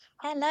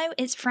Hello,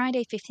 it's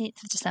Friday,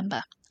 15th of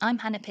December. I'm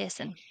Hannah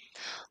Pearson.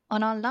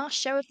 On our last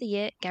show of the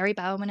year, Gary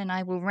Bowman and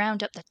I will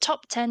round up the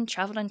top 10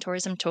 travel and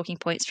tourism talking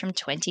points from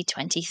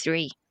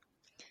 2023.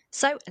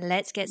 So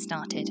let's get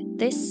started.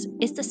 This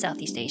is the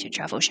Southeast Asia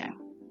Travel Show.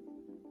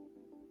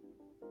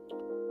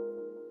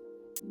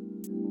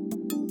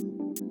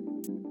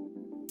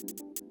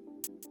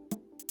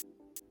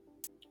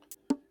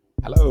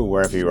 Hello,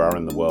 wherever you are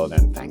in the world,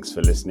 and thanks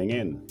for listening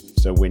in.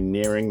 So we're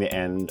nearing the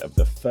end of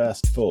the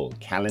first full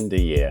calendar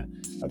year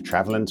of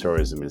travel and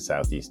tourism in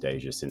Southeast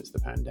Asia since the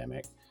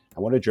pandemic.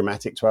 And what a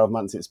dramatic 12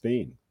 months it's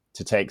been.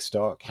 To take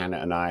stock, Hannah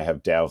and I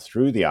have delved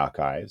through the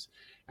archives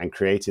and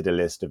created a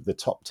list of the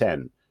top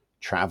 10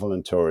 travel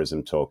and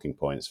tourism talking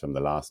points from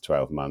the last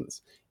 12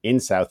 months in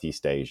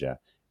Southeast Asia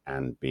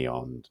and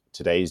beyond.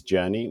 Today's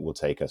journey will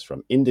take us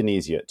from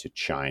Indonesia to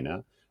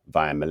China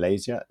via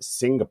Malaysia,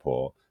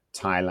 Singapore,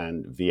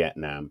 Thailand,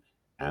 Vietnam,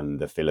 and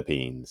the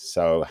Philippines.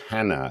 So,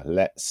 Hannah,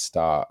 let's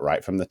start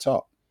right from the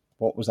top.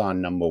 What was our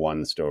number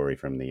one story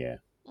from the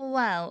year?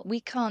 Well, we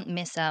can't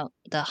miss out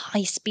the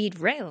high-speed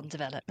rail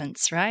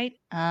developments, right?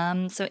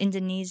 So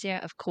Indonesia,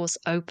 of course,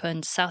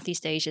 opened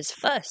Southeast Asia's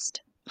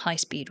first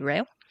high-speed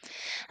rail.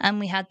 And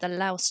we had the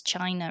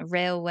Laos-China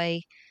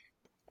Railway.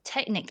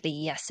 Technically,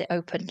 yes, it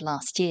opened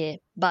last year,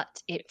 but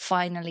it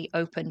finally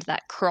opened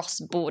that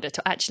cross-border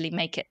to actually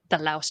make it the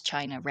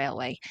Laos-China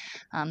Railway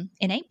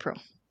in April.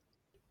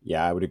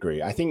 Yeah, I would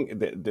agree. I think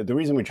the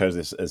reason we chose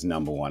this as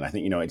number one, I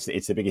think,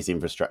 it's the biggest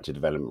infrastructure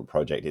development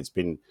project. It's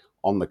been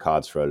on the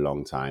cards for a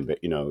long time. But,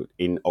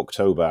 in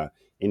October,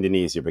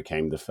 Indonesia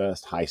became the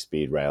first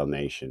high-speed rail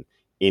nation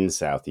in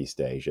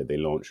Southeast Asia. They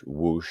launched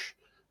Whoosh,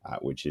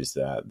 which is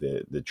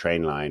the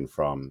train line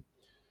from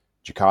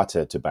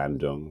Jakarta to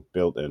Bandung,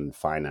 built and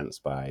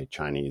financed by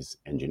Chinese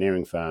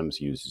engineering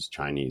firms, uses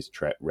Chinese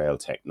rail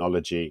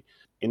technology.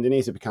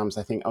 Indonesia becomes,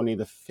 I think, only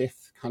the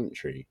fifth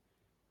country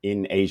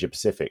in Asia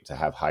Pacific to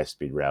have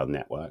high-speed rail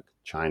network.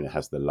 China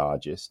has the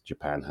largest,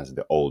 Japan has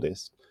the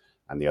oldest,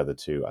 and the other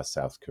two are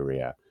South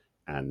Korea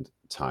and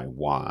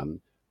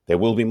Taiwan. There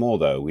will be more,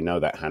 though. We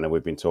know that, Hannah.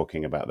 We've been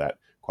talking about that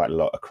quite a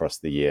lot across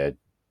the year.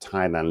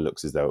 Thailand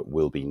looks as though it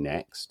will be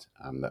next.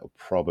 That will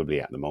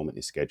probably, at the moment,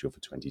 is scheduled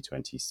for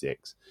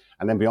 2026.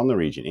 And then beyond the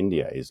region,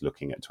 India is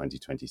looking at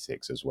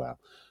 2026 as well.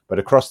 But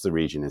across the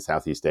region in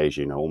Southeast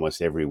Asia,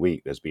 almost every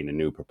week there's been a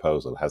new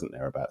proposal, hasn't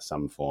there, about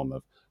some form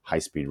of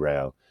high-speed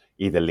rail,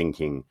 either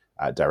linking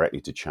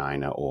directly to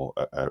China or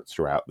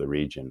throughout the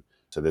region.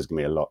 So there's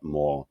going to be a lot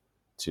more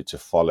to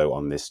follow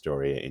on this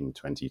story in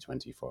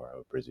 2024, I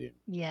would presume.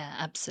 Yeah,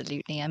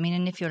 absolutely. I mean,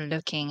 and if you're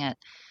looking at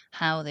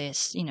how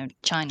this,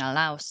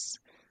 China-Laos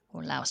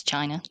or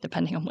Laos-China,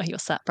 depending on where you're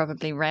sat,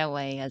 probably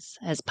railway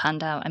has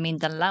panned out. I mean,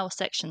 the Laos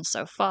section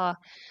so far,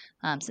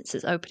 since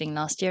its opening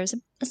last year, has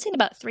seen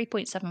about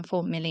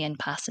 3.74 million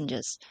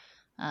passengers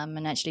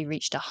and actually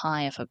reached a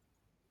high of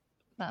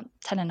about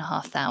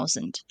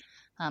 10,500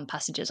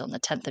 passengers on the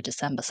 10th of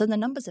December. So the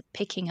numbers are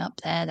picking up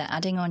there. They're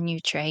adding on new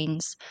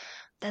trains.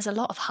 There's a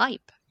lot of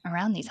hype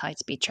around these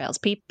high-speed trails.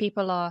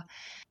 People are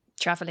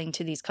traveling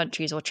to these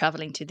countries or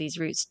traveling to these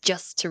routes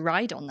just to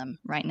ride on them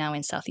right now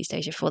in Southeast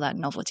Asia for that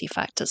novelty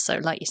factor. So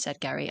like you said,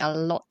 Gary, a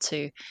lot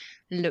to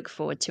look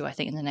forward to, I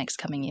think, in the next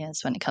coming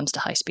years when it comes to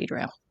high-speed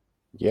rail.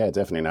 Yeah,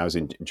 definitely. And I was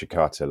in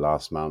Jakarta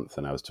last month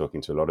and I was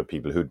talking to a lot of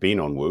people who'd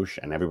been on Whoosh,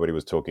 and everybody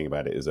was talking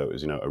about it as though it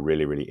was, a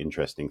really, really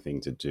interesting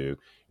thing to do.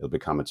 It'll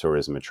become a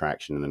tourism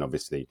attraction. And then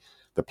obviously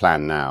the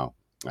plan now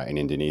in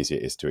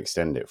Indonesia is to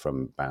extend it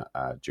from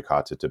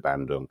Jakarta to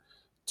Bandung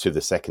to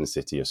the second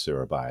city of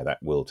Surabaya. That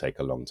will take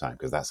a long time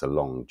because that's a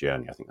long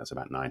journey. I think that's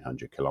about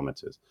 900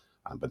 kilometers.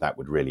 But that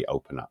would really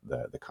open up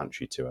the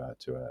country to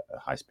a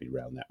high-speed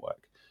rail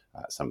network.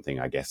 Something,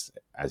 I guess,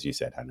 as you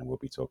said, Hannah, we'll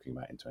be talking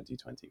about in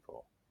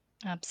 2024.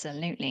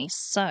 Absolutely.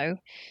 So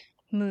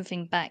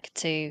moving back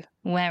to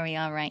where we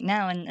are right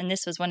now, and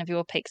this was one of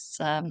your picks,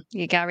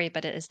 Gary,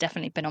 but it has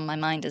definitely been on my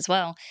mind as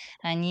well.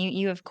 And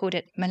you have called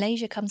it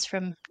Malaysia comes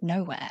from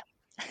nowhere.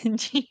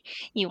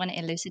 You want to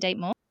elucidate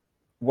more?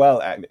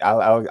 Well,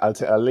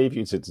 I'll leave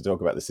you to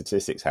talk about the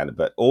statistics, Hannah.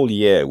 But all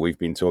year we've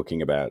been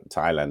talking about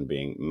Thailand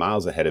being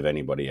miles ahead of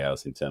anybody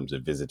else in terms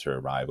of visitor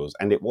arrivals,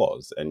 and it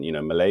was. And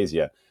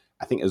Malaysia,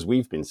 I think, as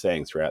we've been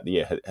saying throughout the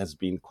year, has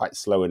been quite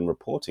slow in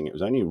reporting. It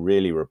was only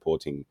really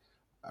reporting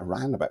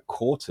around about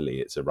quarterly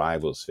its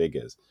arrivals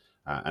figures,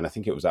 and I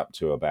think it was up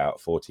to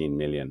about 14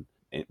 million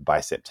by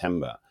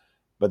September.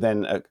 But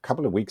then a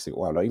couple of weeks ago,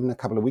 well, not even a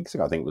couple of weeks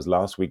ago, I think it was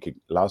last week.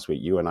 Last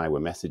week, you and I were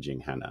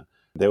messaging, Hannah.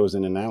 There was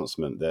an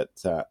announcement that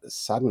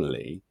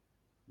suddenly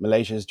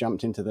Malaysia has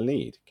jumped into the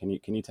lead. Can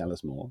you tell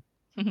us more?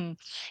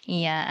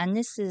 Yeah, and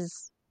this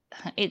is,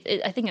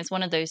 I think it's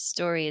one of those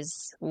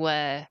stories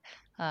where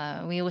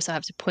we also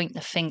have to point the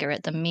finger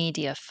at the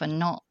media for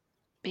not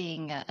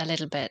being a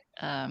little bit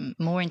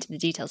more into the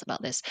details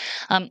about this.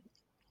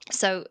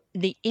 So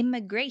the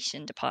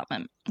Immigration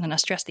Department, and I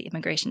stress the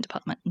Immigration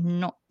Department,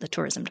 not the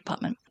Tourism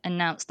Department,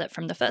 announced that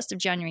from the 1st of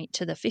January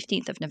to the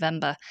 15th of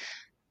November,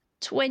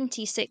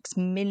 26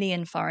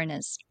 million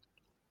foreigners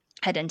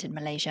had entered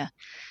Malaysia.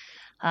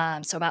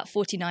 So about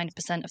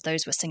 49% of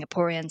those were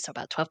Singaporeans, so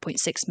about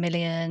 12.6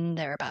 million.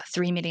 There are about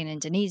 3 million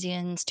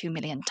Indonesians, 2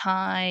 million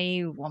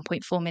Thai,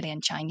 1.4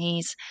 million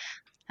Chinese,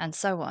 and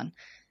so on.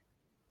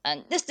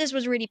 And this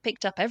was really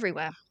picked up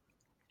everywhere.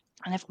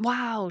 And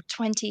wow,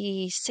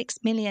 26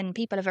 million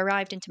people have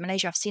arrived into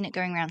Malaysia. I've seen it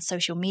going around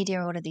social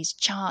media, all of these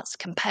charts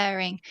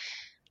comparing.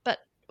 But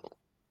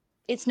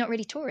it's not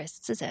really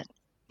tourists, is it?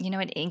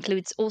 It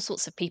includes all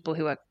sorts of people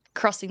who are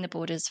crossing the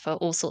borders for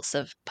all sorts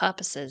of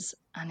purposes.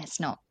 And it's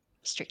not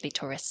strictly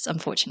tourists,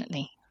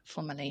 unfortunately,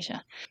 for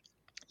Malaysia.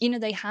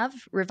 They have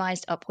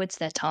revised upwards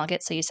their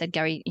target. So you said,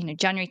 Gary,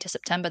 January to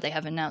September, they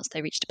have announced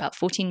they reached about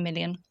 14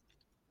 million.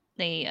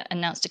 They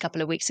announced a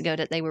couple of weeks ago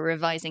that they were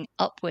revising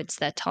upwards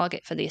their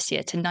target for this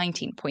year to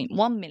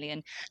 19.1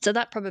 million. So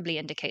that probably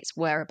indicates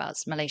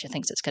whereabouts Malaysia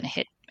thinks it's going to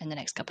hit in the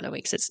next couple of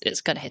weeks.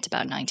 It's going to hit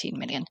about 19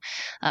 million.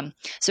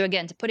 So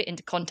again, to put it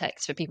into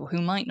context for people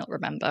who might not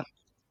remember,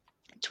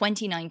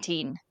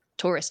 2019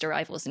 tourist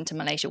arrivals into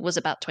Malaysia was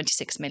about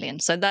 26 million.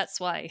 So that's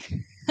why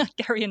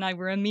Gary and I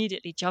were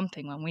immediately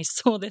jumping when we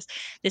saw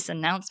this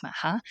announcement.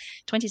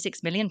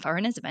 26 million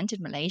foreigners have entered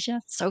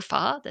Malaysia so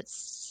far?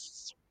 That's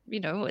they're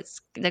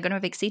going to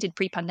have exceeded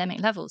pre-pandemic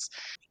levels.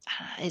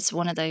 It's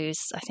one of those,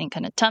 I think,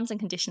 kind of terms and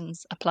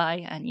conditions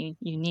apply, and you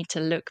need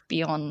to look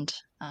beyond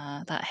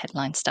that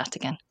headline stat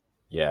again.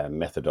 Yeah,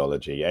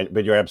 methodology.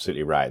 But you're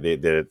absolutely right. I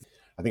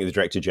think the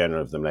Director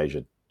General of the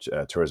Malaysia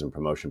Tourism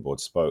Promotion Board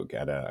spoke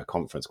at a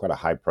conference, quite a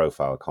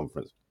high-profile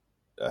conference,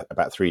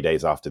 about 3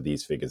 days after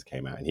these figures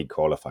came out, and he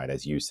qualified,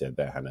 as you said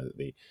there, Hannah,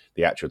 that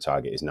the actual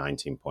target is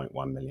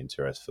 19.1 million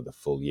tourists for the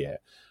full year.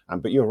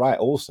 But you're right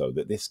also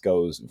that this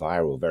goes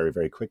viral very,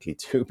 very quickly.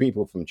 2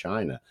 people from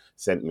China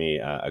sent me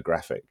a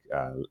graphic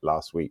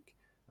last week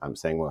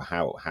saying, well,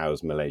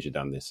 how's Malaysia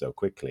done this so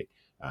quickly?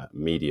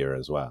 Media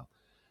as well.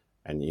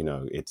 And,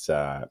 it's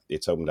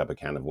opened up a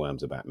can of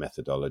worms about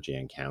methodology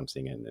and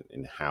counting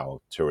and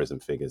how tourism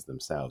figures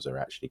themselves are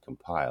actually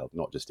compiled,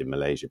 not just in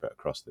Malaysia, but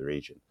across the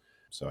region.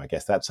 So I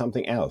guess that's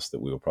something else that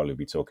we will probably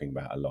be talking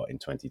about a lot in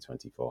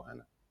 2024,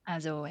 Hannah.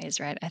 As always,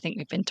 right? I think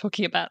we've been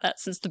talking about that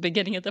since the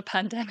beginning of the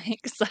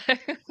pandemic. So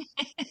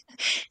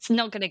it's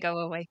not going to go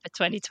away for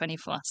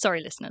 2024.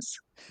 Sorry, listeners.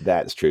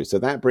 That's true. So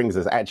that brings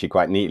us actually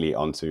quite neatly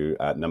onto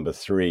number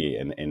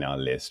 3 in our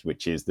list,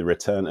 which is the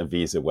return of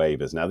visa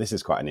waivers. Now, this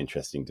is quite an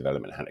interesting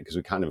development, Hannah, because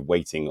we're kind of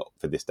waiting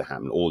for this to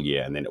happen all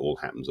year, and then it all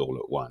happens all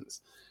at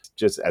once.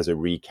 Just as a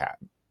recap,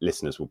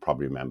 listeners will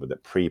probably remember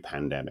that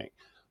pre-pandemic,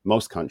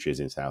 most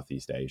countries in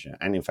Southeast Asia,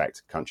 and in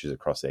fact, countries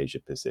across Asia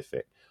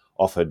Pacific,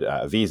 offered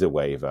a visa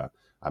waiver,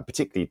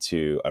 particularly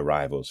to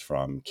arrivals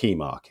from key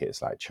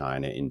markets like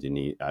China,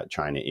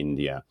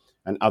 India,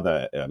 and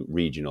other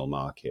regional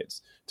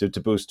markets to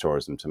boost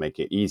tourism, to make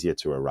it easier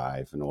to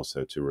arrive, and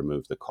also to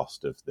remove the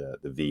cost of the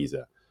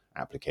visa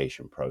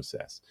application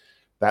process.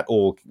 That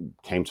all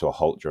came to a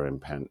halt during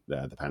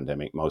the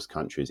pandemic. Most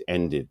countries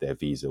ended their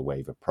visa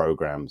waiver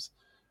programs,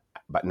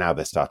 but now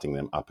they're starting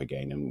them up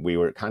again. And we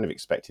were kind of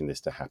expecting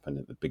this to happen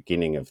at the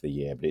beginning of the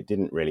year, but it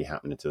didn't really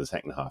happen until the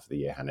second half of the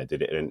year, Hannah,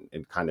 did it?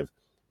 And kind of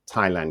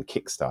Thailand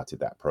kickstarted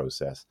that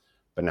process.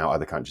 But now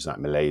other countries like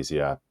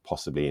Malaysia,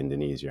 possibly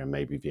Indonesia, and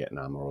maybe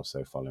Vietnam are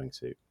also following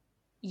suit.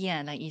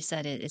 Yeah, like you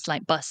said, it's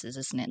like buses,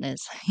 isn't it?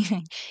 There's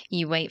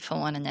you wait for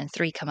one, and then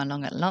 3 come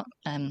along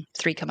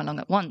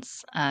at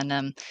once,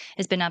 and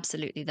it's been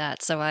absolutely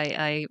that. So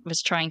I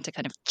was trying to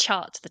kind of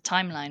chart the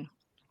timeline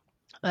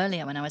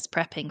earlier when I was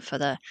prepping for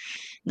the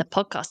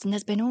podcast, and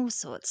there's been all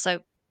sorts. So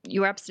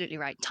you're absolutely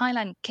right.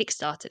 Thailand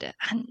kickstarted it,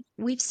 and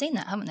we've seen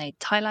that, haven't they?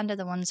 Thailand are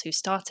the ones who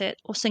start it,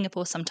 or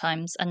Singapore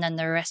sometimes, and then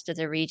the rest of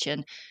the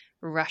region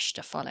rush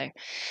to follow.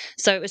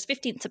 So it was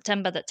 15th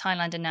September that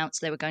Thailand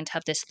announced they were going to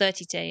have this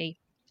 30-day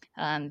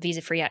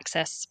visa-free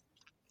access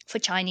for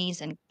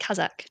Chinese and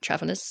Kazakh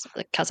travelers.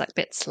 The Kazakh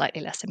bit's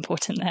slightly less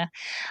important there.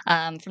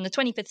 From the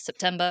 25th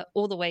September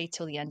all the way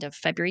till the end of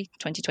February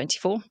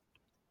 2024.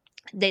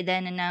 They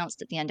then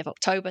announced at the end of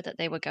October that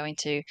they were going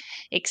to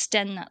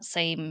extend that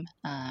same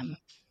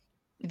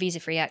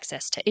visa-free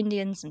access to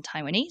Indians and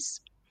Taiwanese.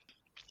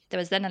 There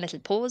was then a little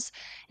pause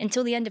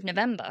until the end of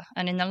November.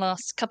 And in the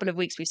last couple of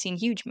weeks, we've seen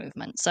huge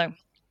movement. So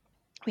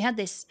we had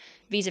this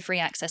visa-free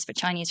access for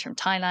Chinese from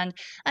Thailand,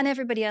 and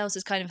everybody else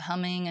is kind of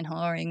humming and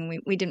hawing.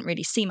 We didn't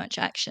really see much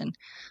action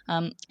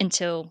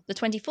until the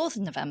 24th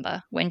of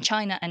November, when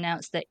China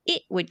announced that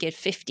it would give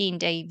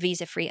 15-day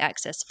visa-free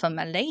access for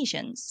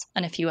Malaysians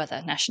and a few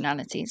other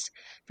nationalities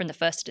from the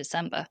 1st of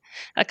December.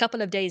 A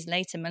couple of days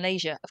later,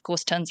 Malaysia, of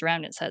course, turns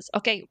around and says,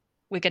 okay,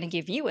 we're going to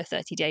give you a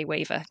 30-day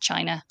waiver,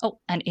 China,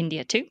 and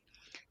India too,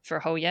 for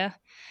a whole year.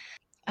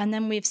 And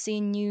then we've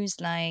seen news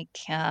like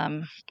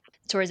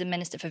Tourism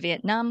Minister for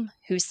Vietnam,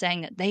 who's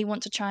saying that they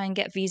want to try and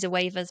get visa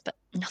waivers, but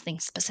nothing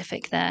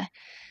specific there.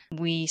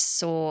 We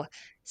saw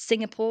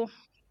Singapore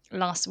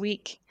last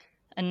week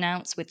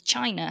announce with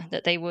China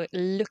that they were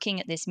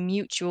looking at this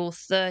mutual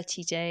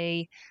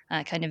 30-day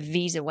kind of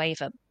visa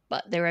waiver,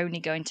 but they're only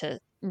going to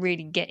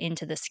really get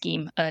into the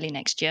scheme early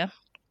next year.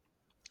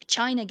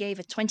 China gave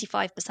a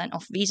 25%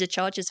 off visa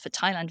charges for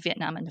Thailand,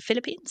 Vietnam, and the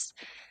Philippines.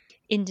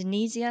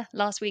 Indonesia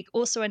last week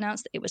also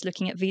announced that it was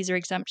looking at visa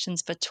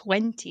exemptions for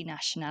 20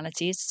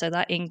 nationalities. So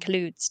that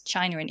includes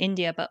China and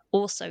India, but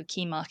also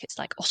key markets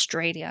like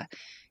Australia,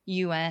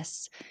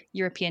 US,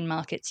 European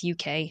markets,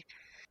 UK.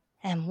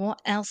 And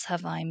what else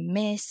have I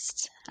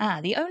missed?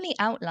 The only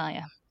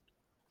outlier,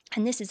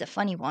 and this is a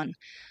funny one,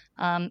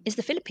 is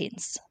the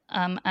Philippines.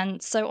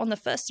 And so on the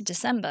 1st of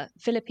December,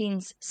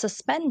 Philippines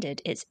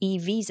suspended its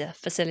e-visa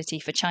facility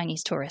for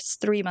Chinese tourists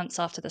 3 months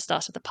after the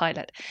start of the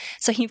pilot.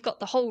 So you've got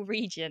the whole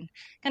region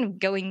kind of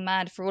going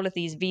mad for all of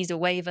these visa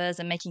waivers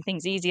and making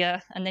things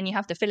easier. And then you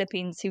have the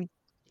Philippines who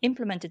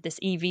implemented this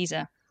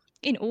e-visa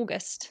in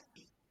August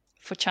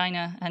for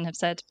China and have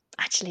said,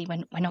 actually,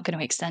 we're not going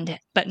to extend it,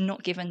 but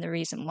not given the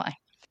reason why.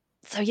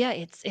 So yeah,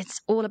 it's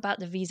all about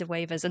the visa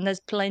waivers, and there's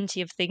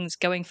plenty of things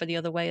going for the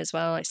other way as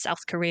well. Like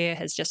South Korea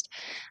has just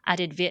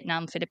added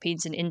Vietnam,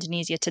 Philippines, and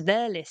Indonesia to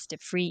their list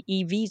of free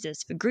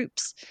e-visas for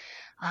groups.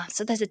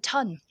 So there's a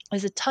ton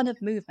of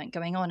movement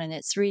going on, and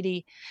it's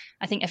really,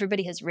 I think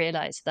everybody has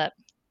realized that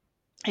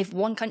if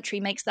one country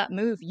makes that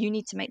move, you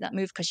need to make that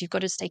move because you've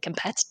got to stay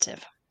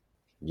competitive.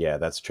 Yeah,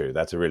 that's true.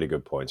 That's a really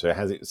good point. So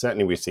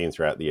certainly we've seen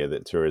throughout the year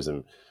that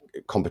tourism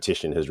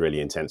competition has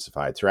really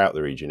intensified throughout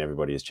the region.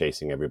 Everybody is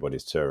chasing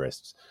everybody's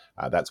tourists.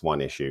 That's one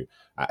issue.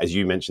 As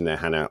you mentioned there,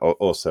 Hannah,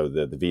 also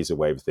the visa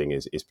waiver thing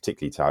is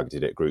particularly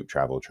targeted at group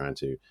travel, trying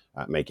to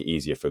make it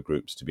easier for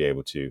groups to be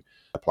able to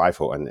apply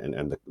for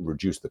and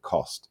reduce the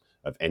cost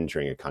of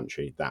entering a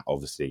country. That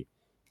obviously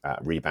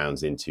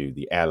rebounds into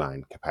the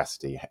airline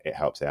capacity. It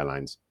helps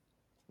airlines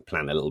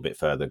plan a little bit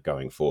further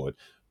going forward.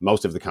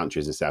 Most of the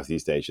countries in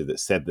Southeast Asia that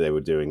said they were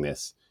doing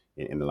this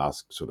in the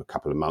last sort of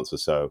couple of months or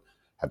so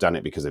have done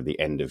it because of the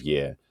end of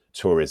year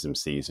tourism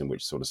season,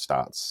 which sort of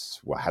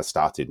has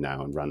started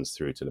now and runs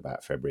through till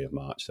about February or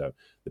March. So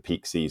the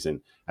peak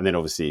season. And then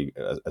obviously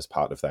as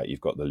part of that,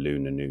 you've got the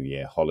Lunar New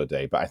Year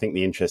holiday. But I think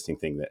the interesting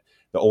thing that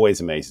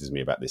always amazes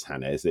me about this,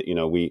 Hannah, is that,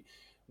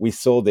 we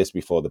saw this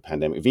before the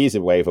pandemic. Visa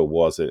waiver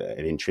was an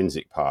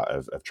intrinsic part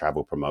of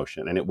travel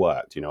promotion, and it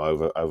worked.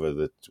 Over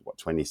the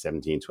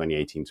 2017,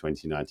 2018,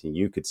 2019,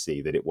 you could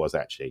see that it was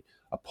actually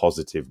a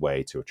positive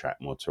way to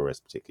attract more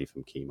tourists, particularly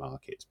from key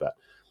markets. But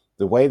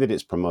the way that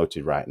it's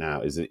promoted right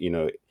now is that,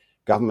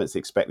 governments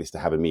expect this to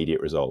have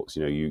immediate results.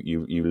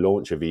 You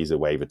launch a visa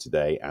waiver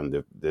today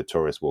and the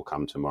tourists will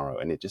come tomorrow,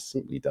 and it just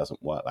simply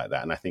doesn't work like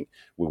that. And I think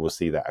we will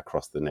see that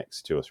across the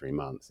next 2 or 3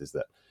 months, is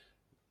that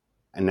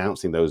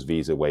announcing those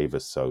visa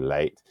waivers so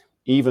late,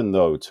 even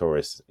though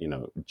tourists,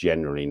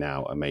 generally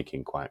now are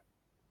making quite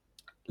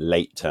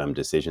late-term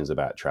decisions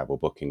about travel,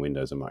 booking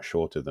windows are much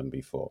shorter than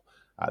before.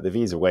 The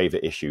visa waiver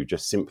issue,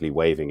 just simply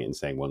waiving it and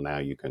saying, well, now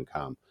you can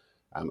come,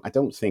 I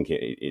don't think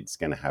it's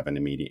going to have an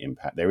immediate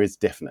impact. There is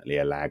definitely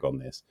a lag on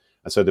this.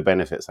 And so the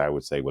benefits, I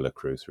would say, will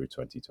accrue through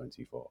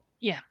 2024.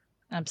 Yeah,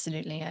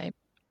 absolutely. I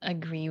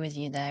agree with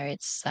you there.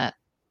 It's that,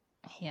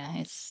 yeah,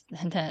 it's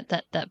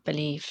that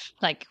belief,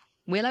 like,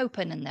 we'll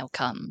open and they'll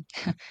come.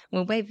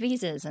 We'll waive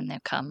visas and they'll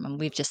come. And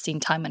we've just seen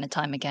time and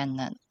time again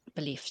that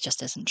belief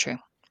just isn't true.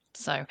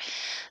 So,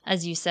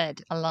 as you said,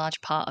 a large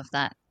part of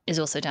that is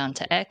also down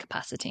to air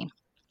capacity,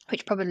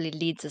 which probably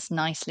leads us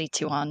nicely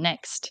to our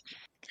next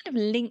kind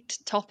of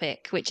linked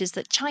topic, which is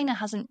that China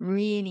hasn't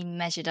really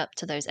measured up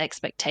to those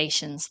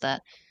expectations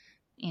that,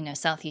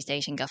 Southeast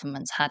Asian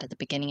governments had at the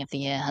beginning of the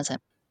year, has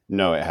it?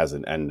 No, it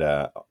hasn't. And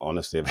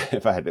honestly,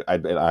 if I'd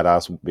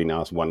been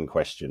asked one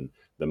question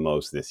the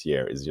most this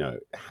year is,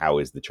 how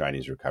is the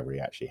Chinese recovery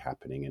actually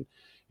happening? And,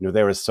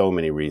 there are so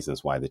many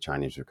reasons why the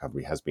Chinese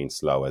recovery has been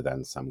slower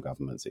than some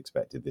governments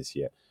expected this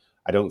year.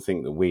 I don't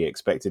think that we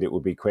expected it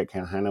would be quick,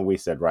 Hannah. We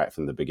said right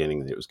from the beginning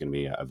that it was going to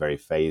be a very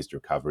phased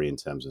recovery in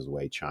terms of the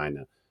way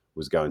China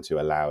was going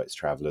to allow its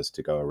travelers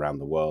to go around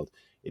the world.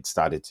 It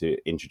started to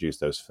introduce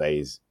those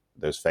phases,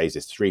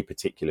 3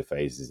 particular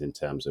phases in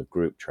terms of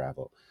group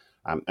travel.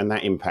 And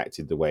that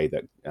impacted the way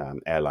that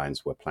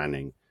airlines were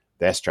planning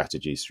their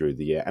strategies through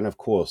the year. And of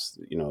course,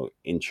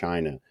 in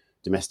China,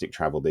 domestic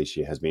travel this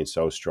year has been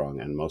so strong,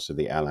 and most of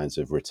the airlines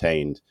have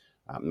retained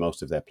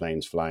most of their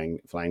planes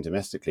flying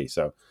domestically.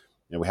 So,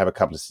 we have a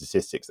couple of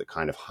statistics that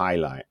kind of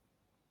highlight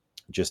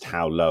just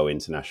how low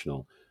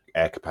international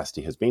air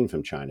capacity has been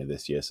from China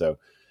this year. So,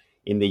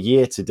 in the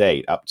year to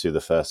date, up to the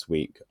first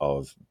week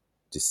of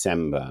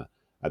December,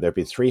 there have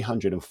been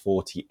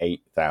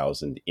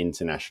 348,000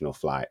 international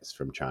flights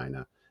from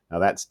China. Now,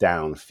 that's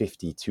down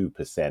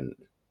 52%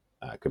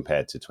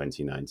 compared to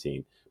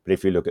 2019. But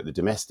if you look at the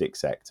domestic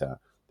sector,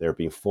 there have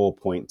been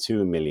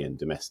 4.2 million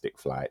domestic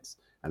flights,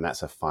 and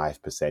that's a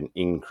 5%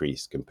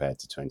 increase compared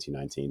to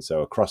 2019.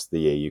 So across the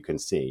year, you can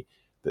see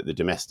that the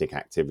domestic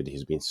activity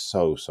has been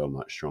so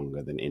much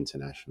stronger than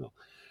international.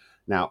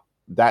 Now,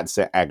 that's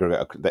the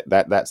aggregate.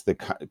 That's the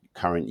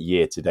current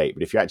year to date.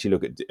 But if you actually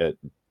look at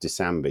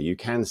December, you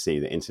can see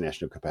that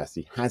international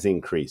capacity has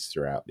increased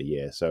throughout the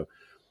year. So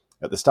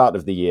at the start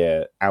of the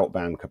year,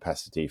 outbound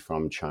capacity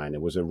from China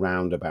was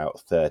around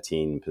about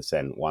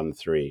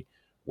 13%,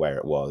 where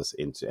it was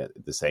into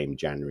the same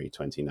January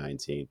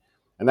 2019.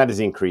 And that has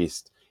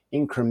increased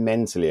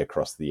incrementally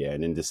across the year.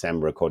 And in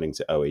December, according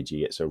to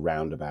OAG, it's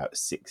around about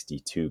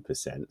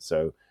 62%.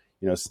 So,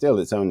 still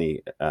it's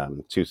only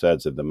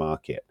 2/3 of the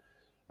market.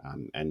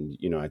 And,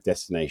 our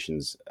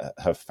destinations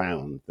have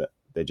found that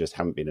there just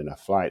haven't been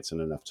enough flights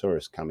and enough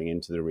tourists coming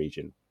into the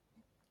region.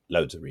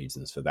 Loads of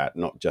reasons for that,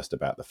 not just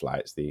about the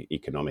flights, the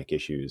economic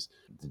issues,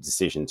 the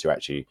decision to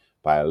actually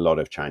buy a lot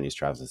of Chinese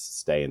travelers to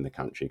stay in the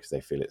country because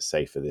they feel it's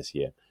safer this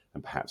year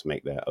and perhaps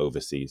make their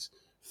overseas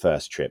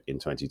first trip in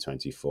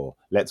 2024.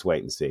 Let's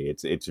wait and see.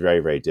 It's very,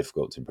 very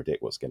difficult to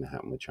predict what's going to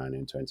happen with China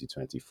in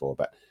 2024,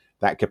 but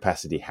that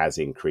capacity has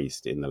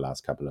increased in the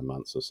last couple of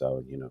months or so.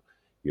 And,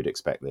 you'd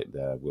expect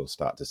that we'll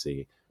start to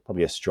see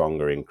probably a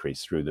stronger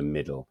increase through the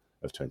middle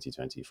of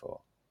 2024.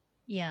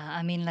 Yeah,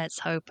 I mean, let's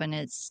hope. And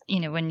it's,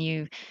 when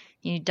you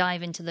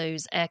dive into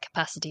those air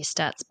capacity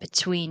stats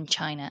between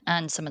China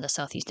and some of the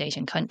Southeast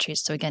Asian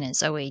countries. So again,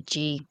 it's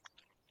OAG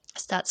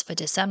stats for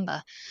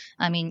December.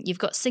 I mean, you've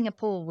got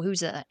Singapore,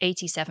 who's at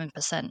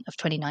 87% of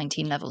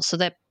 2019 levels. So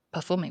they're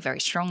performing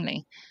very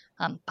strongly.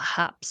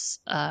 Perhaps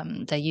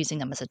they're using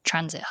them as a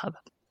transit hub.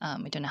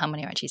 We don't know how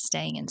many are actually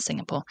staying in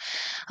Singapore.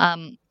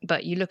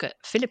 But you look at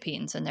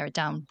Philippines and they're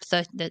down,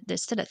 they're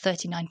still at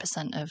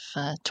 39% of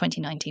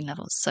 2019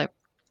 levels. So,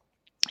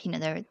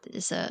 there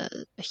is a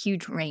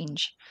huge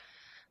range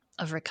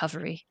of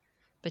recovery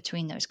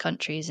between those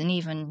countries. And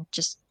even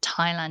just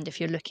Thailand, if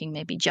you're looking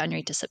maybe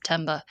January to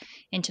September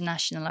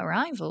international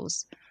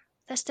arrivals,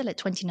 they're still at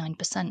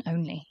 29%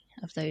 only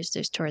of those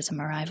tourism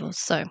arrivals.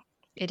 So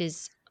it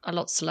is a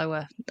lot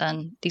slower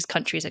than these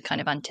countries are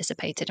kind of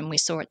anticipated. And we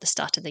saw at the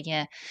start of the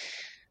year,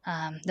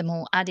 them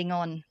all adding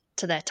on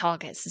to their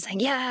targets and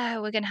saying, yeah,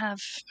 we're going to have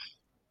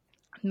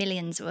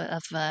millions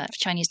of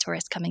Chinese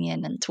tourists coming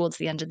in. And towards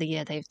the end of the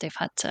year, they've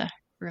had to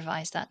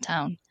revise that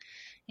down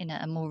in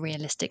a more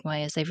realistic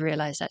way, as they've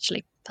realized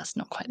actually that's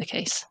not quite the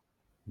case.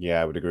 Yeah,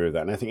 I would agree with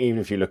that. And I think even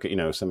if you look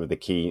at, some of the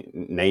key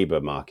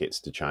neighbor markets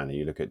to China,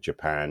 you look at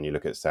Japan, you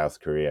look at South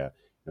Korea,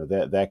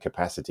 their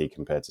capacity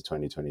compared to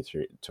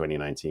 2023,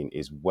 2019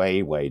 is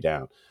way, way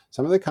down.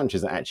 Some of the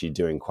countries are actually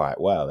doing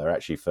quite well. They're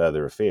actually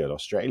further afield.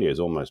 Australia is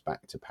almost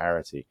back to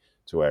parity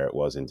to where it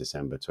was in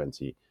December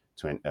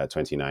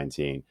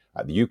 2019.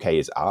 The UK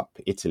is up,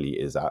 Italy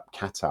is up,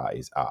 Qatar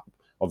is up.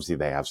 Obviously,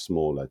 they have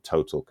smaller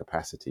total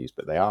capacities,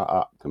 but they are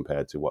up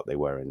compared to what they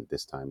were in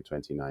this time,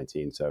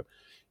 2019. So,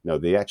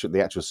 the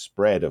actual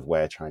spread of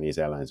where Chinese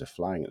airlines are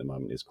flying at the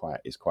moment is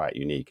quite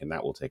unique, and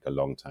that will take a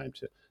long time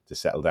to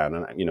settle down.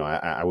 And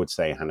I would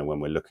say, Hannah,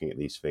 when we're looking at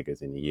these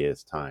figures in a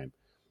year's time,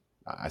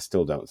 I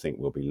still don't think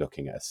we'll be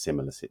looking at a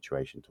similar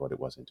situation to what it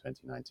was in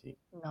 2019.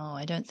 No,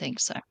 I don't think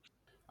so.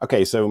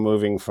 Okay, so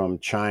moving from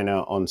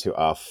China onto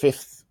our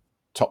fifth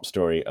top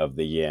story of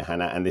the year,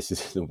 Hannah, and this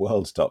is the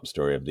world's top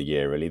story of the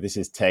year, really. This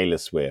is Taylor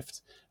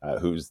Swift,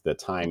 who's the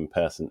Time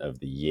Person of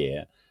the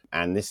Year.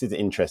 And this is the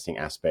interesting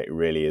aspect,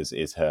 really,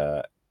 is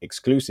her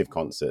exclusive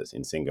concerts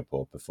in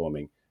Singapore,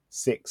 performing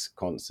 6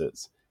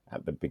 concerts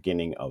at the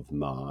beginning of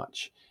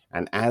March.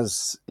 And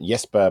as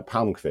Jesper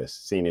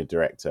Palmqvist, Senior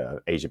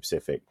Director, Asia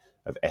Pacific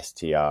of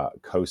STR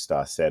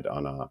CoStar, said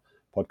on our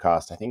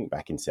podcast, I think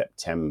back in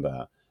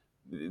September,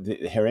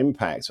 her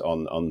impact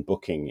on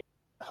booking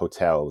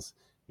hotels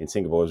in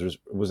Singapore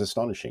was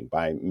astonishing.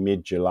 By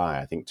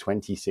mid-July, I think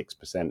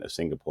 26% of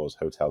Singapore's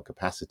hotel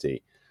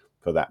capacity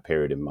for that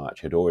period in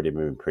March had already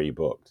been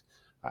pre-booked.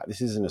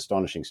 This is an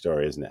astonishing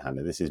story, isn't it,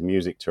 Hannah? This is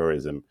music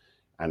tourism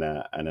and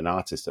an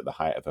artist at the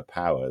height of her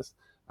powers.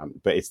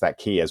 But it's that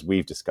key, as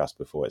we've discussed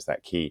before, it's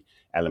that key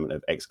element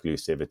of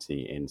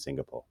exclusivity in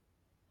Singapore.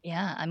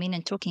 Yeah, I mean,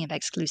 and talking of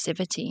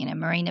exclusivity,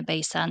 Marina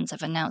Bay Sands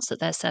have announced that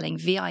they're selling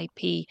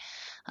VIP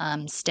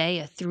stay,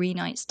 a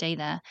 3-night stay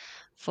there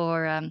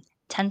for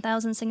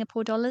 10,000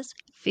 Singapore dollars,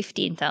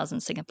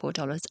 15,000 Singapore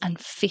dollars, and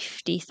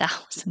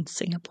 50,000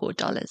 Singapore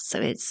dollars.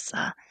 So it's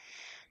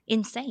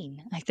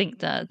insane. I think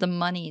the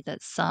money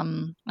that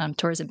some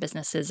tourism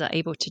businesses are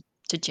able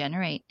to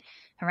generate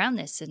around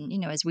this,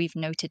 and as we've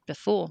noted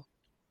before,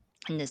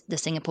 and the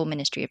Singapore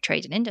Ministry of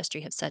Trade and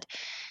Industry have said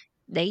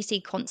they see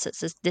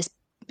concerts as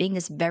being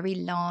this very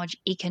large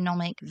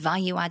economic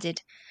value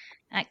added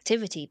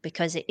activity,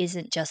 because it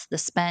isn't just the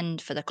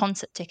spend for the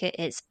concert ticket,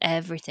 it's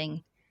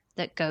everything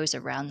that goes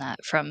around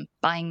that, from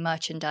buying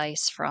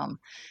merchandise from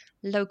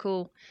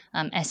local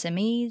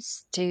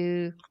SMEs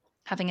to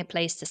having a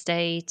place to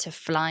stay to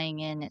flying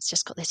in. It's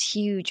just got this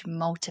huge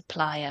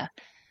multiplier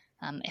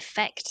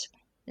effect,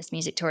 this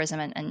music tourism,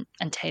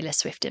 and Taylor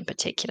Swift in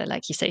particular.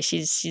 Like you say,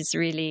 she's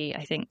really,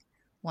 I think,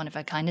 one of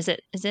a kind. Is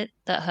it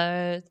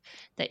that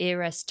the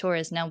Eras tour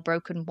has now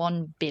broken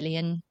 $1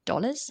 billion?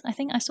 I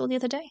think I saw the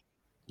other day.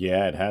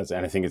 Yeah, it has,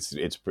 and I think it's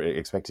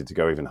expected to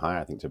go even higher.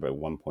 I think to about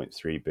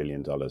 $1.3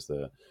 billion,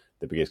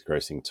 the biggest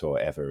grossing tour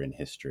ever in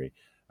history.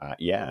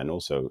 Yeah, and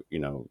also,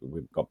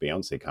 we've got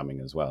Beyonce coming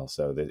as well.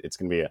 So it's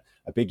going to be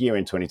a big year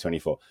in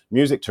 2024.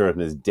 Music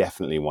tourism is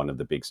definitely one of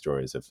the big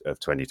stories of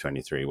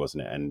 2023,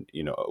 wasn't it? And,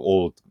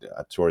 all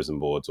tourism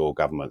boards, all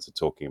governments are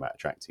talking about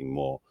attracting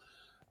more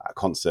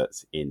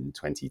concerts in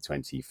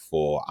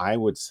 2024. I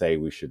would say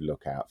we should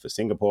look out for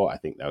Singapore. I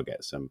think they'll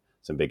get some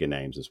some bigger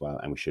names as well.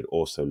 And we should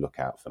also look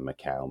out for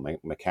Macau.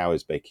 Macau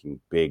is making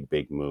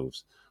big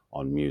moves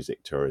on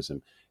music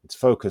tourism. It's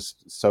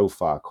focused so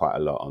far quite a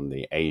lot on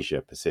the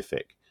Asia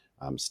Pacific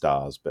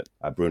stars, but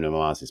Bruno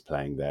Mars is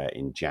playing there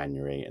in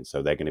January, and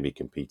so they're going to be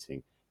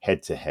competing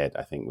head to head,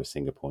 I think, with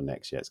Singapore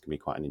next year. It's going to be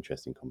quite an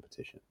interesting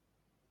competition.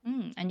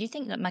 And do you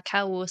think that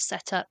Macau will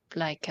set up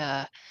like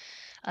a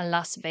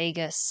Las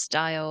Vegas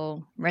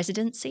style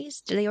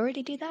residencies? Do they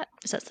already do that?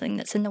 Is that something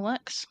that's in the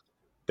works?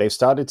 They've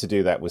started to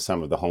do that with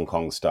some of the Hong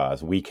Kong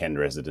stars, weekend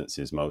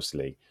residencies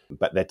mostly.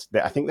 But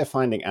I think they're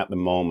finding at the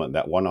moment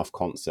that one-off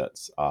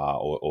concerts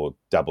or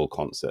double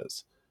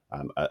concerts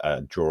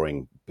are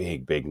drawing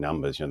big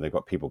numbers. They've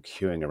got people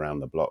queuing around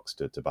the blocks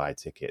to buy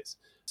tickets.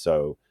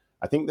 So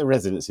I think the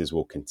residencies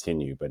will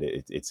continue, but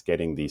it's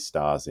getting these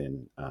stars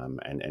in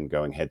and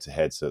going head to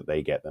head so that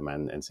they get them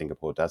and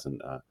Singapore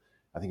doesn't.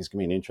 I think it's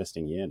going to be an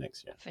interesting year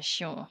next year. For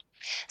sure.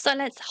 So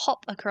let's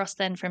hop across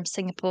then from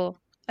Singapore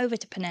over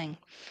to Penang,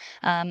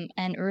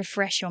 and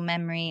refresh your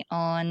memory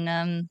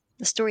on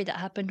the story that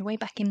happened way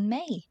back in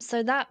May.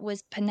 So that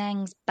was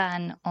Penang's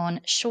ban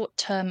on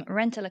short-term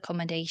rental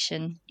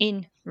accommodation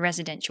in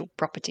residential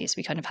properties.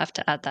 We kind of have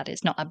to add that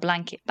it's not a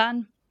blanket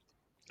ban.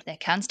 There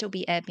can still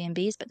be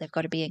Airbnbs, but they've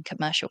got to be in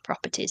commercial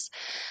properties.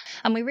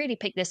 And we really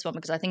picked this one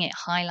because I think it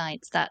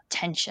highlights that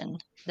tension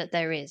that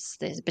there's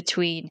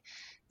between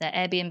the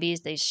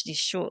Airbnbs, these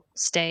short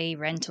stay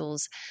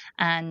rentals,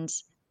 and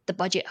the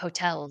budget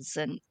hotels,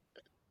 and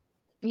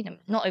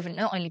not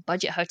only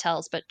budget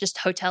hotels, but just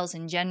hotels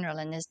in general.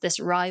 And there's this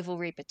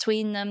rivalry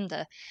between them,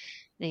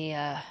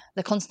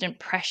 the constant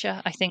pressure,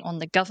 I think, on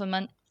the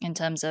government in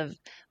terms of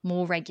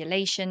more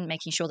regulation,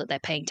 making sure that they're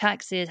paying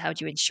taxes. How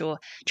do you ensure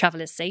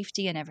travelers'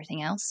 safety and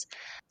everything else?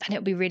 And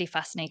it'll be really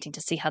fascinating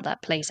to see how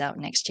that plays out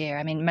next year.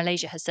 I mean,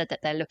 Malaysia has said that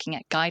they're looking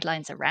at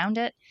guidelines around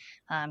it.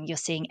 You're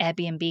seeing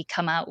Airbnb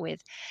come out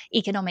with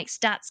economic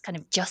stats kind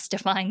of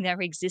justifying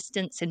their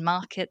existence in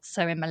markets.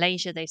 So in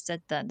Malaysia, they've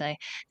said that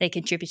they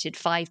contributed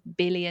 5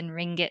 billion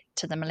ringgit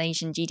to the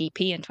Malaysian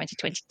GDP in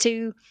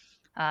 2022.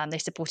 They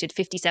supported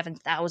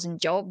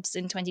 57,000 jobs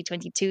in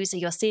 2022. So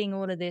you're seeing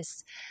all of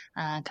this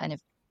kind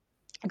of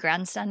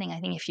grandstanding, I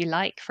think, if you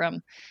like,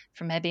 from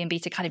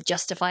Airbnb to kind of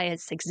justify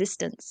its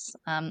existence.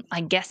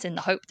 I guess in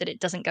the hope that it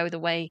doesn't go the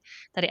way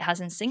that it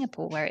has in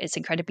Singapore, where it's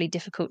incredibly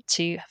difficult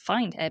to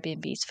find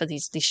Airbnbs for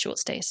these short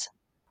stays.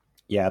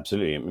 Yeah,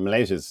 absolutely.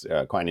 Malaysia is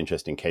quite an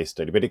interesting case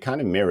study, but it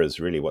kind of mirrors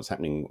really what's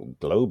happening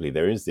globally.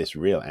 There is this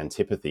real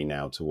antipathy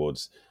now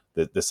towards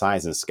the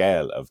size and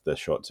scale of the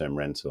short-term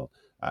rental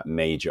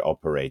major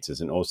operators,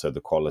 and also the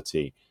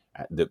quality,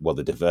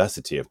 the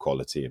diversity of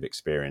quality of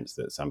experience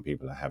that some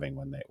people are having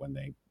when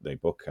they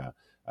book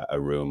a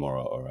room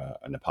or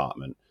an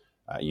apartment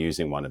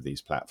using one of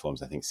these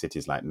platforms. I think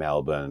cities like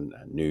Melbourne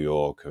and New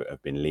York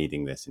have been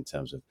leading this in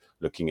terms of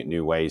looking at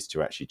new ways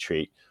to actually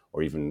treat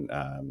or even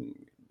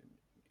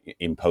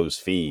impose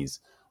fees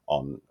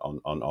on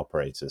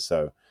operators.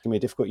 So it's going to be a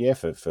difficult year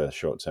for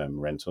short-term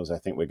rentals. I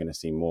think we're going to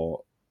see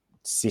more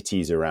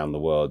cities around the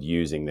world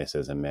using this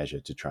as a measure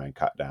to try and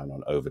cut down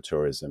on over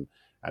tourism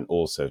and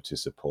also to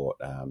support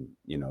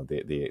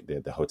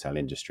the hotel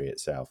industry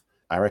itself.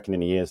 I reckon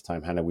in a year's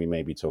time, Hannah, we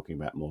may be talking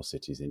about more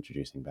cities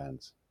introducing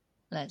bans.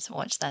 Let's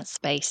watch that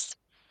space.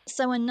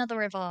 So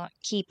another of our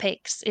key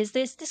picks is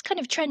this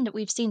kind of trend that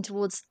we've seen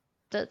towards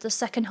the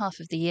second half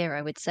of the year,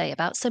 I would say,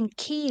 about some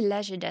key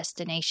leisure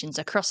destinations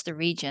across the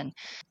region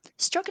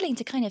struggling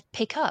to kind of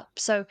pick up.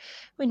 So,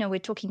 we're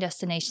talking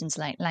destinations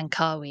like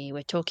Langkawi,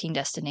 we're talking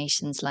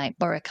destinations like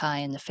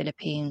Boracay in the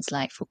Philippines,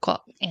 like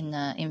Phuket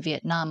in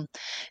Vietnam,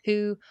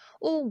 who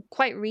all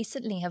quite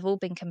recently have all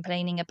been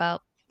complaining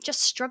about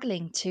just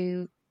struggling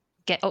to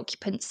get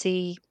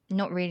occupancy,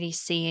 not really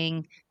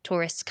seeing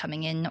tourists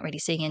coming in, not really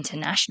seeing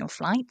international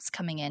flights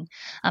coming in,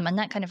 and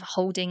that kind of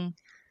holding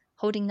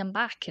them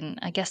back, and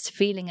I guess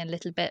feeling a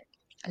little bit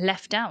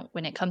left out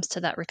when it comes to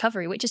that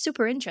recovery, which is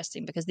super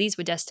interesting because these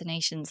were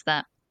destinations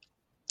that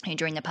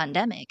during the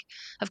pandemic,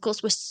 of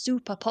course, were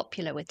super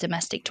popular with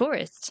domestic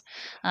tourists.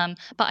 But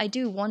I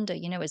do wonder,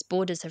 as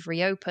borders have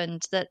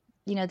reopened, that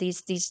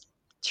these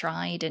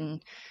tried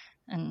and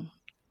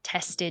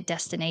tested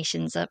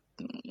destinations are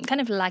kind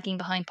of lagging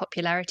behind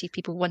popularity.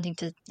 People wanting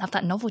to have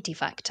that novelty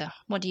factor.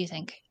 What do you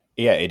think?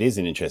 Yeah, it is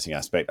an interesting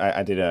aspect.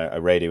 I did a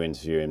radio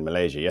interview in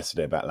Malaysia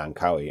yesterday about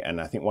Langkawi, and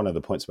I think one of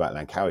the points about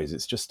Langkawi is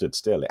it's just stood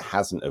still. It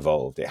hasn't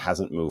evolved. It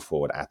hasn't moved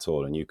forward at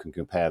all. And you can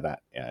compare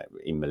that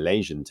in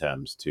Malaysian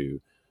terms to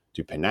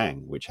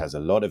Penang, which has a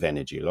lot of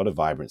energy, a lot of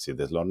vibrancy.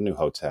 There's a lot of new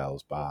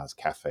hotels, bars,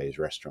 cafes,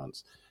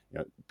 restaurants.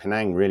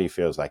 Penang really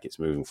feels like it's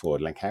moving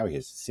forward. Langkawi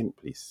has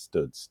simply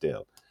stood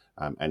still.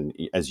 And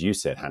as you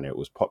said, Hannah, it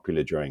was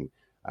popular during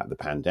the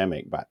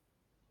pandemic, but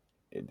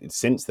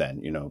since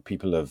then,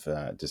 people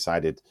have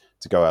decided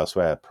to go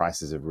elsewhere.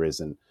 Prices have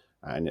risen,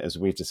 and as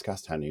we've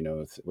discussed,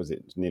 Hannah, was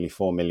it nearly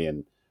 4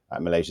 million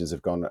Malaysians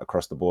have gone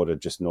across the border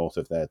just north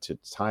of there to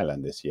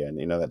Thailand this year,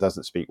 and that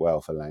doesn't speak well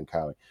for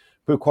Langkawi.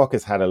 Phuket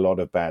has had a lot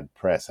of bad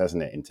press,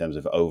 hasn't it, in terms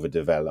of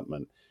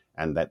overdevelopment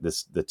and that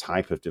the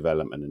type of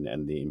development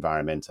and the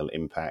environmental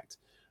impact.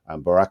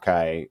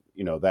 Boracay,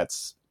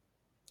 that's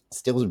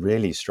still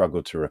really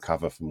struggled to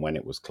recover from when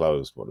it was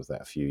closed. What was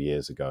that, a few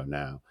years ago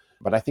now?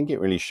 But I think it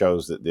really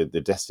shows that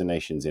the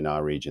destinations in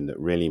our region that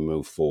really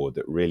move forward,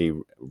 that really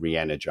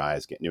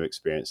re-energize, get new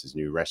experiences,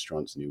 new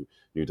restaurants,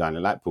 new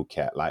dining, like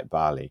Phuket, like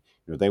Bali,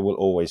 they will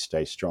always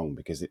stay strong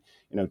because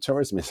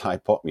tourism is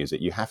like pop music.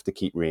 You have to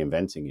keep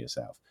reinventing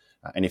yourself.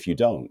 And if you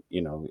don't,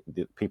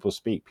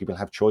 people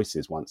have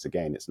choices once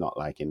again. It's not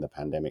like in the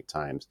pandemic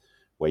times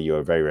where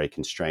you're very, very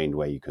constrained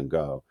where you can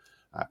go.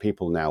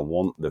 People now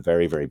want the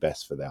very, very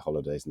best for their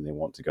holidays, and they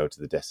want to go to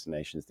the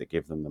destinations that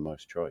give them the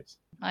most choice.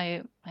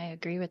 I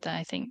agree with that.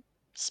 I think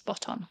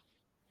spot on.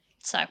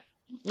 So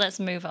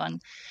let's move on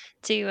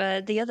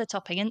to the other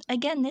topic. And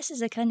again, this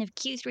is a kind of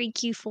Q3,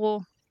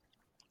 Q4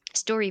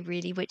 story,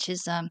 really, which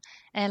is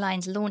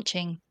airlines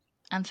launching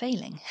and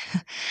failing.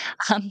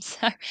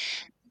 So,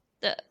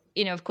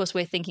 of course,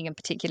 we're thinking in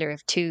particular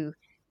of two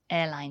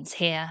airlines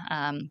here.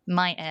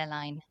 My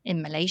airline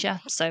in Malaysia.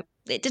 So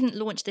it didn't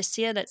launch this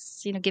year.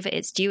 Let's give it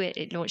its due.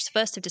 It launched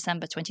 1st of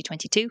December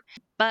 2022.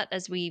 But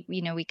as we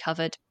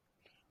covered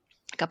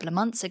a couple of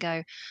months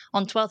ago,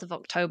 on 12th of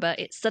October,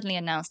 it suddenly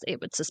announced that it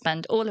would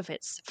suspend all of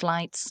its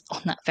flights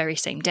on that very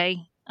same day,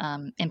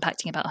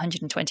 impacting about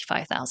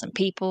 125,000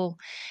 people.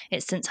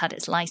 It's since had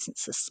its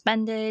license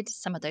suspended.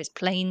 Some of those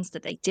planes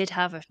that they did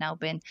have now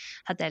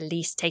had their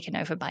lease taken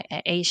over by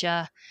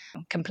AirAsia.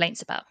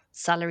 Complaints about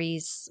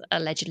salaries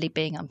allegedly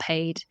being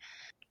unpaid.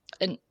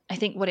 And I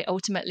think what it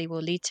ultimately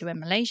will lead to in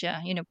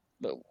Malaysia,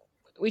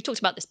 we talked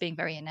about this being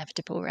very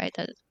inevitable, right?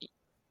 That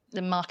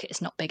the market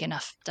is not big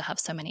enough to have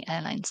so many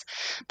airlines.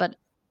 But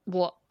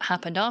what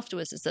happened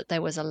afterwards is that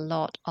there was a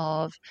lot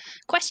of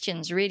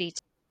questions really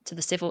to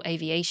the civil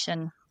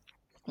aviation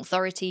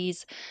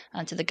authorities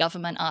and to the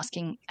government,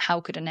 asking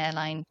how could an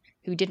airline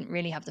who didn't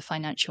really have the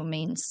financial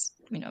means,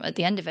 at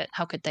the end of it,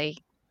 how could they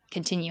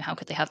continue? How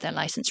could they have their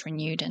license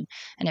renewed and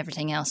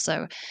everything else?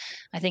 So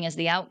I think as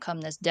the outcome,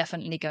 there's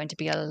definitely going to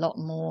be a lot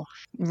more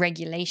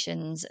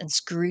regulations and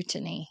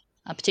scrutiny,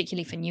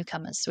 particularly for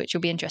newcomers, which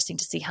will be interesting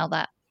to see how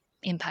that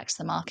impacts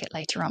the market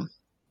later on.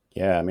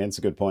 Yeah, I mean, it's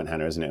a good point,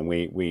 Hannah, isn't it? And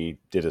we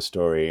did a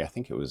story, I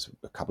think it was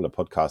a couple of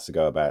podcasts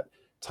ago, about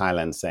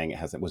Thailand saying it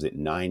has, was it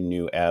 9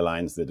 new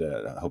airlines that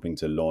are hoping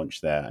to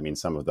launch there? I mean,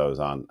 some of those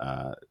aren't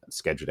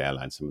scheduled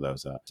airlines, some of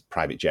those are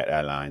private jet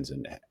airlines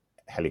and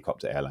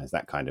helicopter airlines,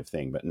 that kind of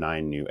thing, but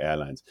 9 new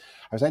airlines.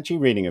 I was actually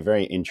reading a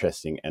very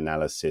interesting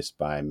analysis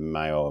by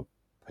Mayur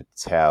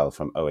Patel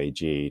from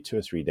OAG 2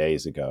 or 3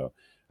 days ago,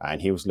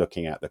 and he was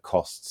looking at the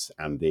costs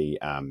and the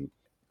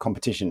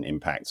competition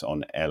impacts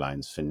on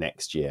airlines for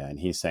next year. And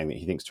he's saying that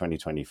he thinks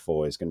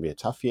 2024 is going to be a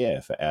tough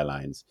year for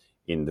airlines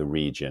in the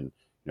region.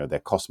 Their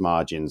cost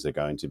margins are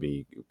going to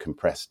be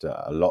compressed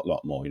a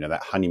lot more.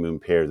 That honeymoon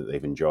period that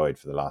they've enjoyed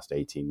for the last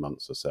 18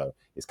 months or so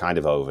is kind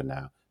of over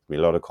now.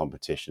 There'll be a lot of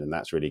competition, and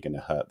that's really going to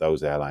hurt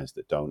those airlines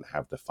that don't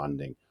have the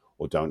funding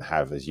or don't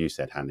have, as you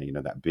said,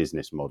 Hannah, that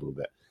business model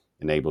that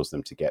enables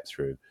them to get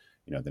through,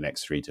 the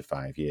next 3 to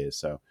 5 years.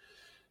 So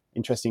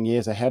interesting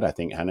years ahead, I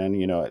think, Hannah.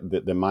 And,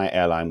 the My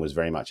Airline was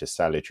very much a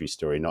salutary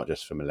story, not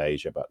just for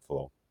Malaysia, but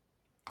for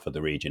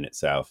the region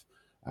itself.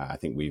 I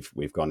think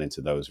we've gone into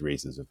those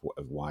reasons of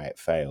why it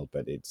failed,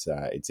 but it's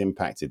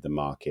impacted the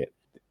market,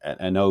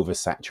 an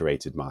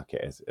oversaturated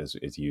market,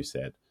 as you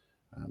said.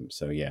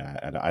 So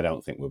yeah, I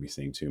don't think we'll be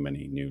seeing too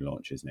many new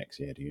launches next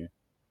year. Do you?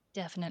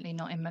 Definitely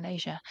not in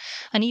Malaysia.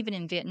 And even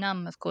in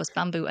Vietnam, of course,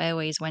 Bamboo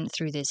Airways went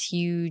through this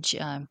huge,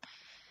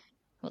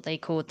 what they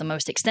called the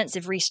most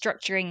extensive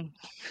restructuring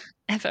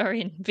ever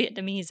in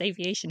Vietnamese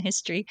aviation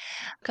history.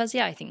 Because,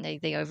 I think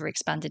they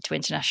overexpanded to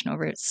international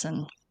routes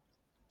and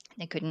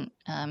they couldn't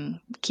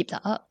keep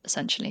that up,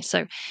 essentially.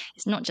 So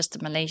it's not just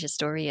a Malaysia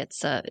story,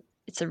 it's a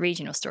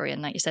regional story.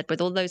 And like you said,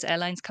 with all those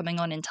airlines coming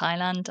on in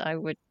Thailand, I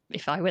would,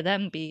 if I were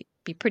them, be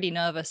pretty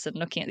nervous and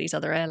looking at these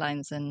other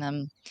airlines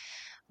and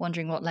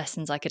wondering what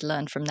lessons I could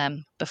learn from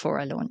them before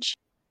I launch.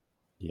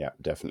 Yeah,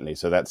 definitely.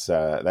 So that's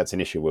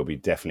an issue we'll be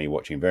definitely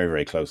watching very,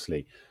 very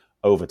closely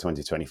over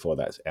 2024.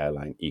 That's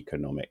airline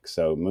economics.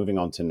 So moving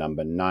on to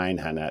number 9,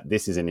 Hannah.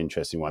 This is an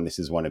interesting one. This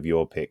is one of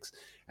your picks,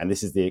 and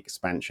this is the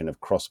expansion of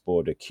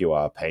cross-border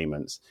QR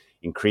payments,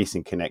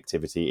 increasing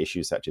connectivity,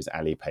 issues such as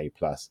Alipay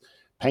Plus.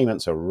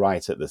 Payments are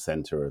right at the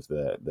center of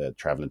the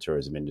travel and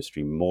tourism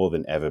industry more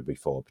than ever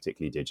before,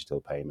 particularly digital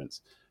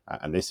payments.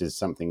 And this is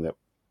something that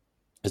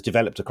has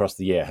developed across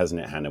the year, hasn't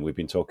it, Hannah? We've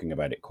been talking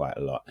about it quite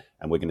a lot,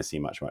 and we're going to see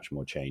much, much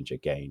more change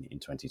again in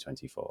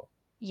 2024.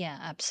 Yeah,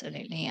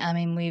 absolutely. I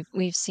mean,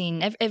 we've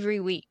seen every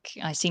week.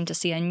 I seem to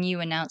see a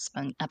new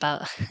announcement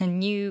about a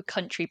new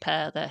country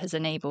pair that has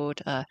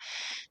enabled,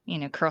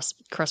 cross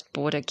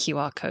border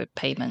QR code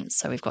payments.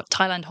 So we've got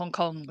Thailand, Hong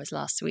Kong was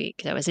last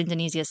week. There was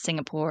Indonesia,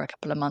 Singapore a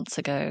couple of months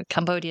ago.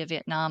 Cambodia,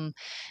 Vietnam.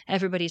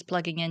 Everybody's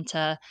plugging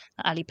into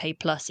the Alipay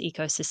Plus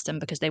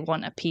ecosystem because they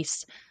want a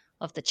piece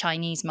of the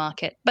Chinese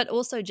market, but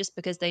also just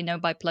because they know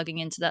by plugging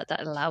into that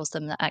allows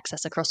them the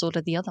access across all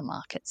of the other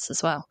markets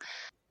as well.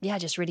 Yeah,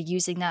 just really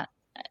using that.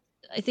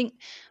 I think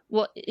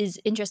what is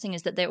interesting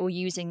is that they're all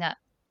using that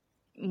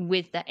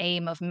with the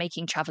aim of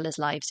making travelers'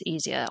 lives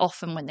easier.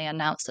 Often when they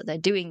announce that they're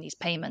doing these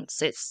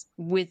payments, it's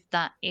with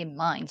that in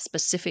mind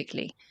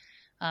specifically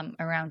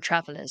around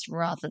travelers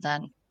rather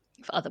than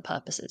for other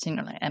purposes,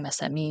 like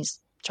MSMEs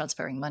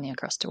transferring money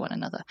across to one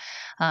another.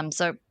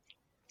 So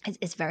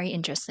it's very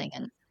interesting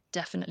and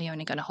definitely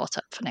only going to hot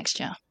up for next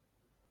year.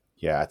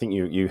 Yeah, I think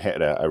you hit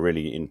a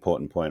really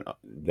important point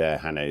there,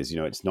 Hannah. Is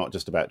it's not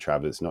just about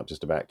travelers, it's not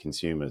just about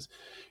consumers.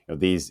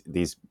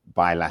 These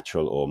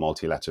bilateral or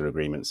multilateral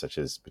agreements, such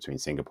as between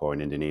Singapore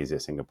and Indonesia,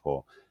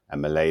 Singapore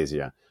and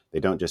Malaysia, they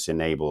don't just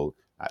enable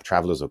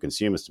travelers or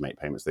consumers to make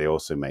payments. They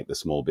also make the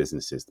small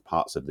businesses, the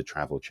parts of the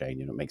travel chain.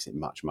 It makes it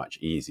much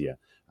easier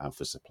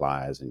for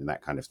suppliers and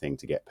that kind of thing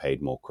to get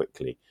paid more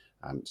quickly.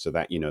 So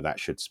that that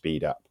should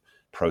speed up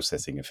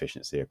processing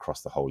efficiency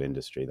across the whole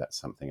industry. That's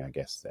something I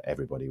guess that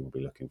everybody will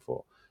be looking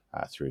for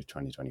through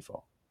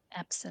 2024.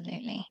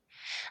 Absolutely.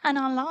 And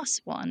our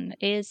last one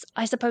is,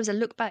 I suppose, a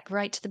look back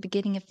right to the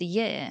beginning of the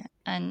year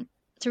and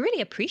to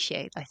really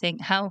appreciate, I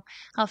think, how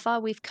far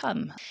we've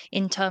come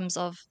in terms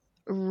of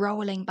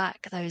rolling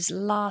back those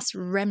last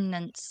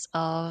remnants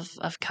of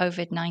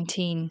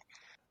COVID-19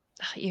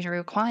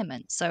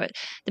 requirements. So at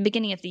the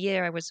beginning of the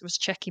year, I was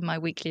checking my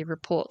weekly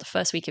report. The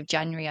first week of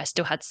January, I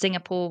still had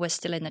Singapore. We're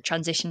still in the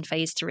transition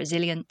phase to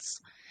resilience.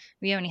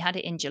 We only had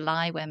it in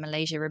July where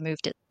Malaysia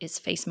removed its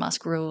face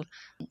mask rule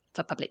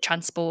for public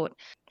transport.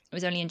 It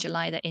was only in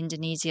July that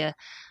Indonesia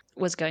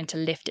was going to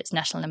lift its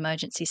national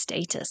emergency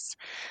status.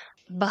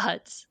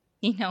 But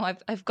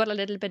I've got a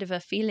little bit of a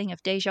feeling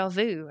of deja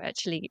vu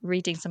actually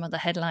reading some of the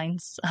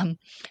headlines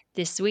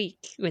this week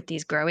with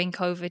these growing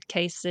COVID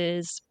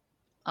cases,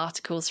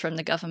 articles from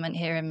the government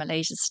here in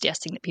Malaysia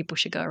suggesting that people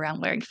should go around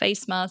wearing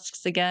face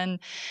masks again,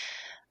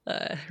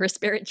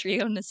 respiratory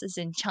illnesses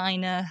in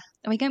China.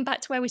 Are we going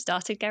back to where we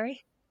started,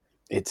 Gary?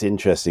 It's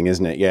interesting,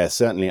 isn't it? Yeah,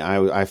 certainly.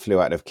 I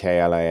flew out of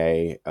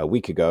KLIA a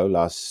week ago,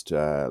 last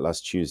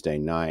Tuesday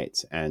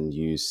night, and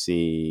you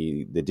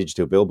see the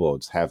digital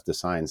billboards have the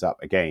signs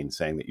up again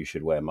saying that you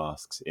should wear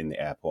masks in the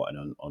airport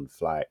and on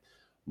flight.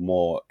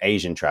 More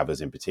Asian travelers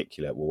in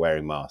particular were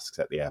wearing masks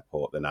at the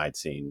airport than I'd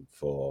seen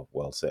for,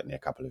 well, certainly a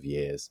couple of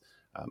years.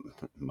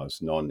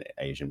 Most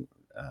non-Asian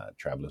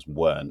travelers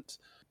weren't.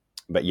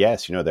 But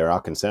yes, there are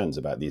concerns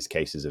about these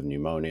cases of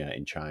pneumonia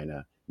in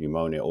China,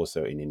 pneumonia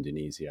also in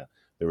Indonesia,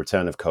 the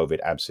return of COVID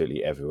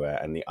absolutely everywhere.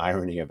 And the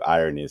irony of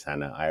ironies,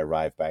 Hannah, I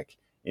arrived back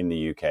in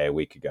the UK a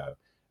week ago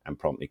and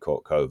promptly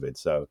caught COVID.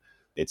 So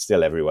it's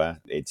still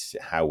everywhere. It's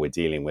how we're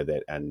dealing with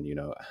it. And,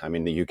 I'm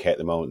in the UK at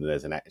the moment, and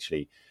there's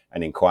actually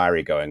an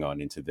inquiry going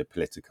on into the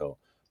political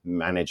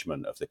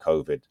management of the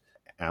COVID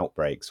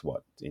outbreaks,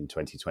 in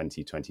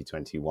 2020,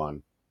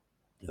 2021.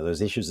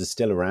 Those issues are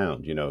still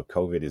around.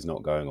 COVID is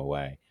not going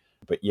away.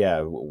 But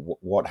yeah,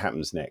 what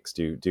happens next?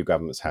 Do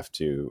governments have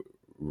to,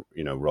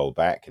 roll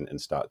back and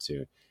start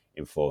to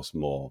enforce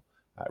more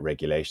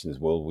regulations?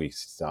 Will we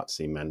start to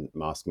see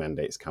mask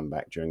mandates come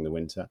back during the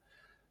winter?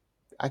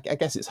 I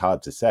guess it's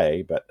hard to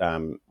say, but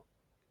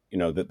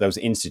that those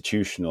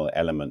institutional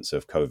elements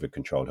of COVID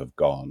control have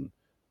gone.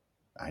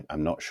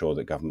 I'm not sure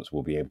that governments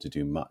will be able to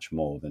do much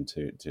more than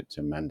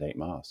to mandate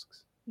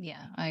masks.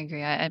 Yeah, I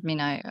agree. I mean,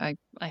 I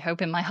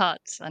hope in my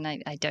heart, and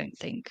I don't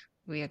think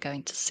we are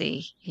going to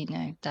see,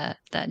 that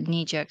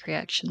knee-jerk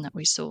reaction that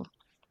we saw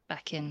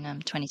back in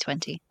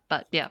 2020.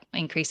 But yeah,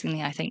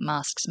 increasingly, I think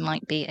masks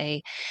might be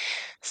a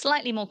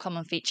slightly more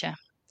common feature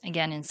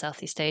again in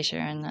Southeast Asia.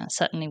 And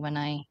certainly when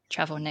I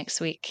travel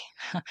next week,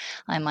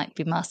 I might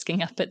be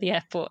masking up at the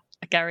airport,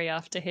 Gary,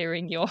 after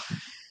hearing your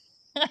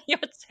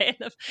tale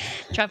of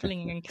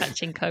traveling and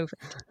catching COVID.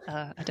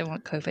 I don't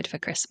want COVID for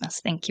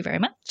Christmas. Thank you very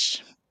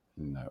much.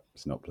 No,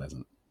 it's not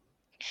pleasant.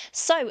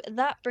 So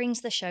that brings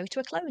the show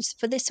to a close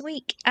for this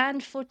week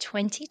and for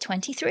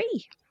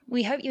 2023.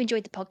 We hope you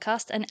enjoyed the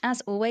podcast, and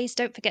as always,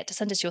 don't forget to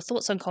send us your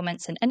thoughts and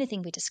comments on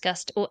anything we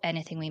discussed or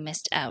anything we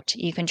missed out.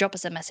 You can drop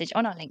us a message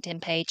on our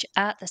LinkedIn page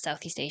at the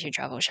Southeast Asia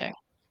Travel Show.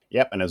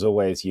 Yep, and as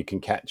always, you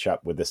can catch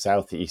up with the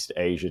Southeast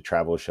Asia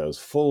Travel Show's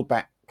full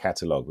back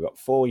catalogue. We've got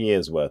 4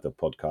 years worth of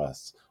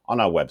podcasts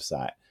on our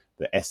website,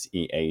 the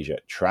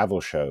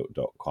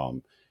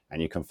seasiatravelshow.com.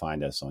 And you can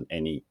find us on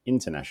any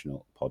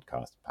international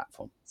podcast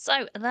platform.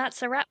 So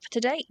that's a wrap for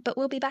today, but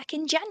we'll be back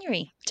in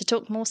January to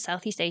talk more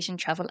Southeast Asian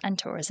travel and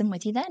tourism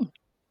with you then.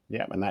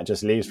 Yeah, and that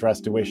just leaves for us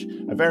to wish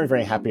a very,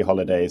 very happy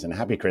holidays and a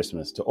happy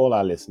Christmas to all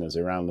our listeners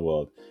around the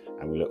world.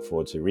 And we look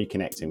forward to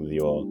reconnecting with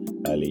you all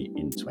early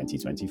in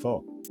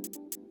 2024.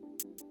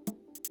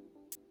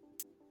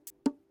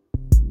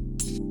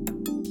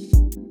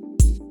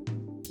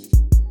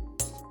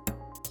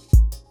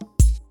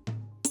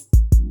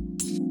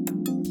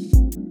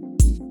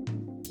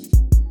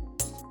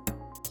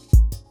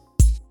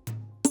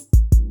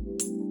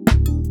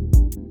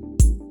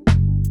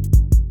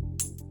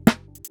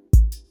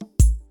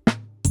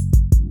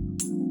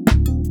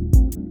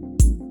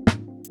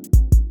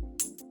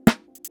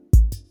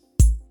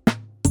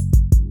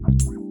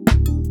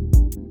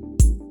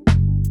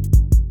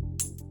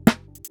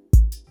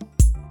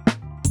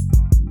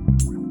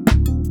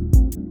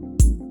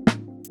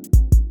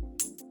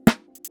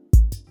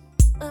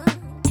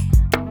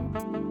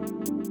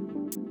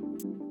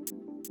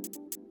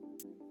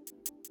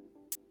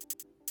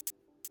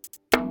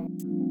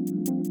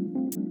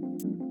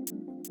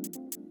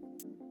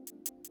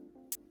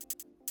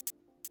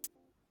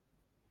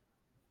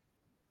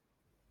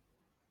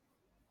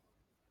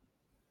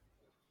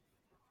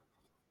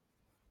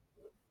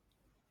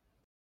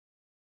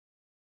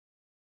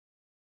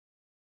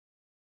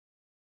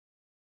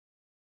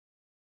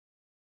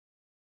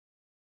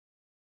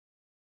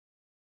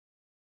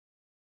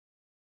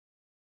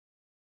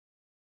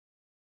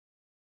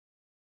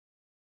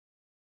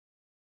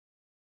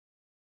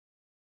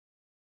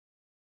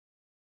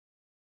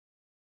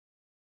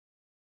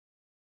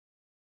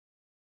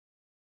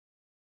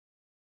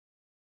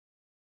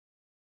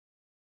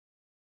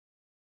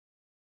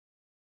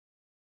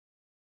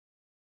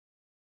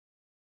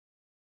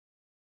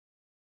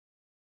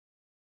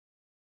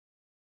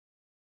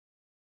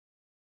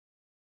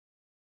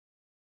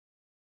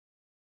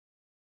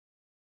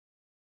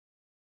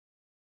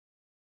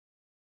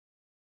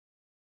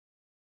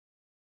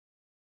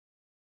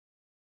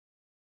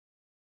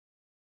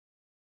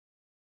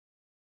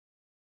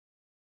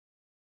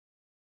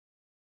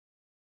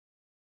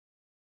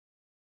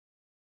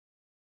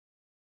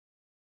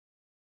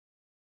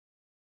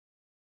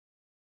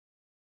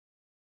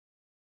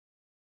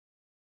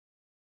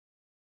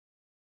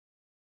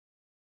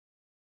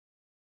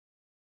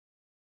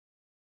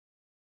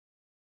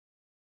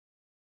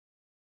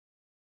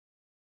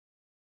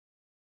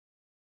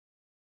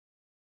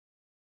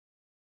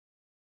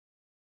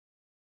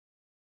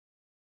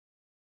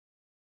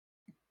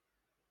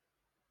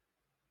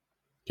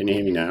 Can you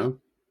hear me now?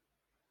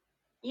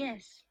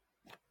 Yes.